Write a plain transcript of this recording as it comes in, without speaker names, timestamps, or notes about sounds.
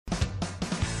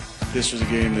This was a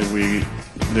game that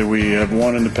we have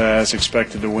won in the past,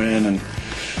 expected to win, and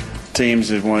teams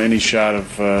that want any shot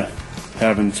of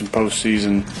having some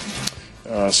postseason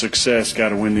success got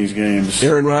to win these games.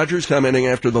 Aaron Rodgers commenting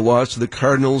after the loss to the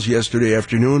Cardinals yesterday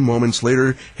afternoon. Moments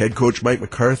later, head coach Mike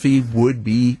McCarthy would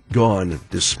be gone,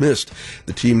 dismissed.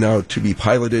 The team now to be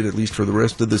piloted, at least for the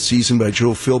rest of the season, by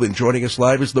Joe Philbin. Joining us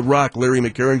live is The Rock, Larry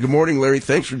McCarren. Good morning, Larry.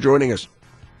 Thanks for joining us.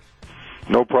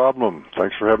 No problem.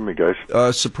 Thanks for having me, guys.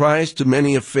 Surprise to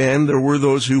many a fan. There were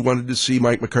those who wanted to see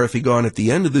Mike McCarthy gone at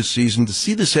the end of this season. To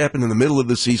see this happen in the middle of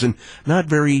the season, not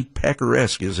very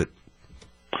Packer-esque, is it?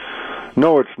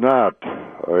 No, it's not.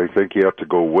 I think you have to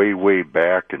go way, way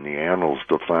back in the annals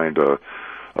to find a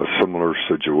similar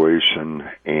situation.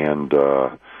 And,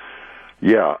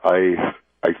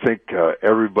 I think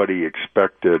everybody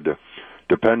expected,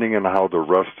 depending on how the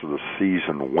rest of the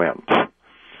season went,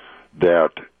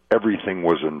 that everything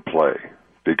was in play,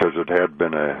 because it had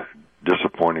been a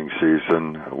disappointing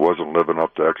season. It wasn't living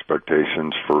up to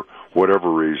expectations for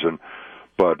whatever reason.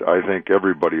 But I think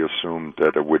everybody assumed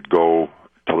that it would go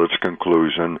till its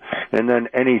conclusion, and then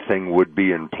anything would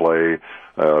be in play,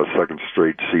 second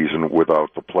straight season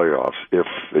without the playoffs if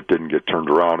it didn't get turned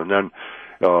around. And then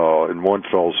in one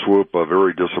fell swoop, a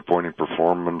very disappointing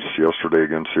performance yesterday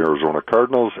against the Arizona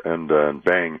Cardinals, and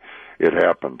bang, it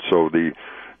happened. So the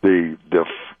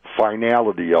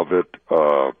finality of it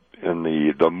and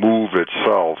the move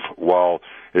itself, while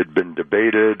it had been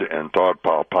debated and thought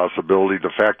possibility,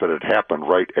 the fact that it happened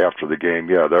right after the game,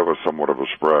 that was somewhat of a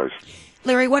surprise.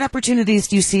 Larry, what opportunities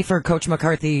do you see for Coach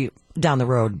McCarthy down the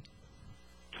road?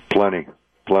 Plenty.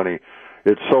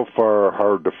 It's so far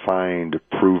hard to find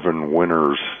proven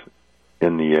winners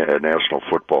in the National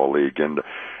Football League, and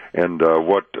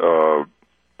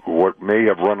what may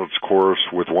have run its course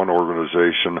with one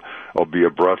organization will be a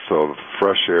breath of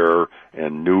fresh air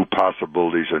and new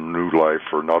possibilities and new life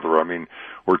for another. I mean,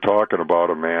 we're talking about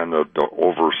a man that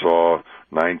oversaw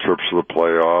 9 trips to the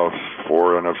playoffs,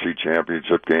 4 NFC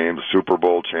championship games, Super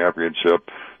Bowl championship,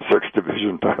 6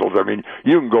 division titles. I mean,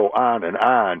 you can go on,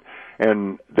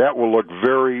 and that will look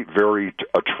very, very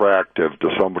attractive to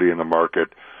somebody in the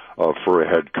market for a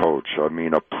head coach. I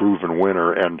mean, a proven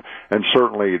winner, and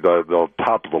certainly the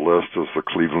top of the list is the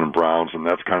Cleveland Browns, and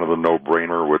that's kind of the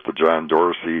no-brainer with the John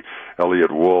Dorsey,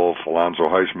 Elliott Wolf, Alonzo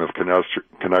Highsmith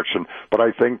connection. But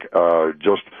I think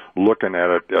just looking at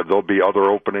it, there'll be other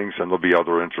openings and there'll be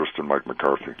other interest in Mike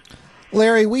McCarthy.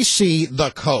 Larry, we see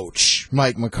the coach,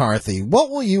 Mike McCarthy.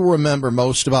 What will you remember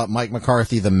most about Mike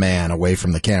McCarthy, the man, away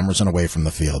from the cameras and away from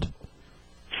the field?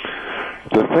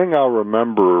 The thing I'll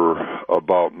remember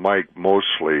about Mike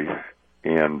mostly,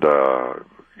 and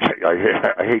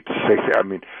I hate to say that, I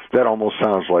mean, that almost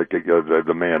sounds like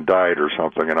the man died or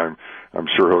something, and I'm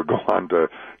sure he'll go on to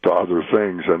other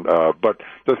things. And but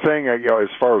the thing, as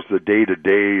far as the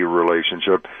day-to-day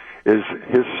relationship, is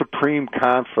his supreme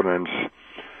confidence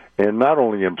in not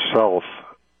only himself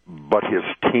but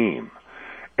his team.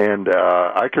 And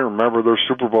I can remember their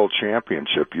Super Bowl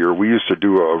championship year. We used to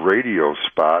do a radio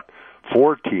spot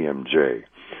for TMJ,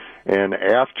 and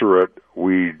after it,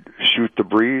 we'd shoot the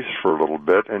breeze for a little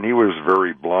bit, and he was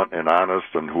very blunt and honest,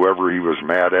 and whoever he was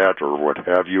mad at or what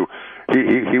have you,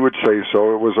 he would say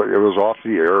so. It was off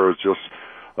the air. It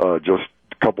was just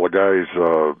a couple of guys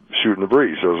shooting the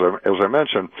breeze, as I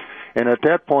mentioned. And at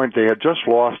that point, they had just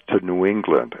lost to New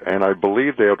England, and I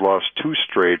believe they had lost 2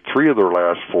 straight, 3 of their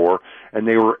last 4, and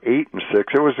they were 8-6.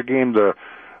 It was a game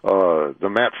the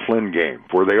Matt Flynn game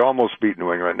where they almost beat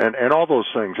New England and all those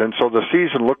things. And so the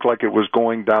season looked like it was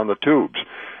going down the tubes.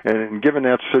 And given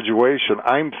that situation,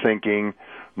 I'm thinking,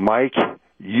 Mike,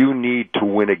 you need to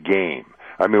win a game.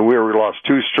 I mean, we lost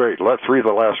 2 straight, 3 of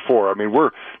the last 4. I mean,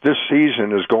 this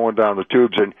season is going down the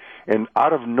tubes. And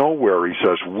out of nowhere, he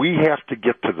says, we have to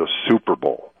get to the Super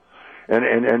Bowl. And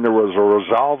there was a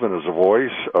resolve in his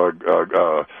voice,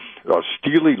 a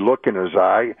steely look in his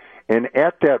eye. And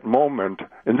at that moment,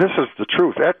 and this is the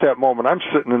truth, at that moment, I'm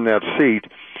sitting in that seat,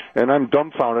 and I'm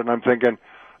dumbfounded, and I'm thinking,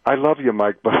 I love you,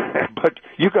 Mike, but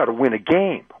you got to win a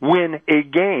game. Win a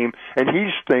game. And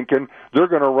he's thinking they're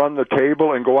going to run the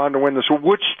table and go on to win this,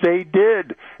 which they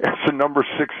did as the number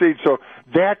 6 seed. So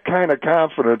that kind of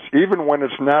confidence, even when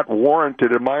it's not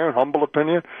warranted, in my own humble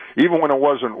opinion, even when it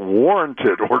wasn't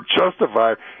warranted or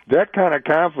justified, that kind of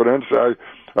confidence, I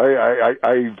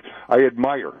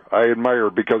admire. I admire,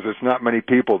 because it's not many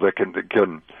people that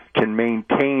can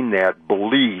maintain that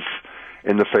belief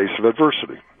in the face of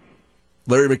adversity.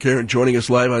 Larry McCarren joining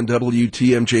us live on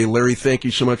WTMJ. Larry, thank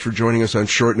you so much for joining us on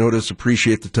short notice.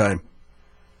 Appreciate the time.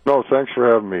 No, thanks for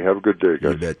having me. Have a good day,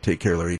 guys. You bet. Take care, Larry.